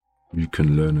We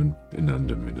can learn in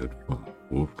under a minute from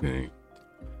Wolfgang.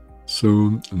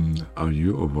 So, are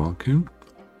you a walk-in?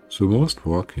 So most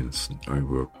walk-ins I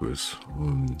work with,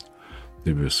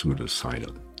 they were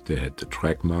suicidal. They had the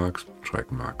track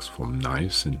marks from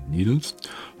knives and needles,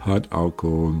 hard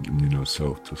alcohol,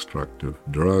 self-destructive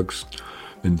drugs,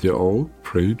 and they all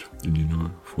prayed,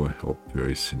 for help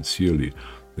very sincerely.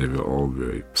 They were all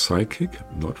very psychic,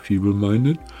 not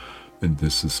feeble-minded, and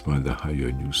this is why the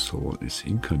higher new soul is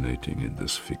incarnating in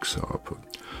this fixer-upper.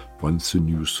 Once the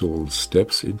new soul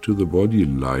steps into the body,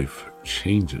 life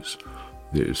changes.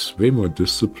 There is way more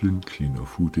discipline, cleaner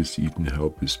food is eaten,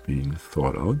 help is being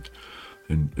thought out,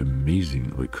 and amazing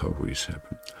recoveries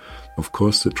happen. Of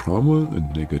course, the trauma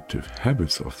and negative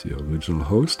habits of the original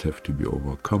host have to be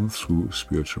overcome through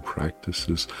spiritual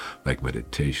practices like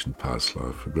meditation, past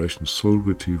life regression, soul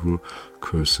retrieval,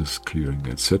 curses clearing,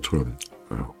 etc.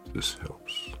 I hope this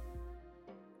helps.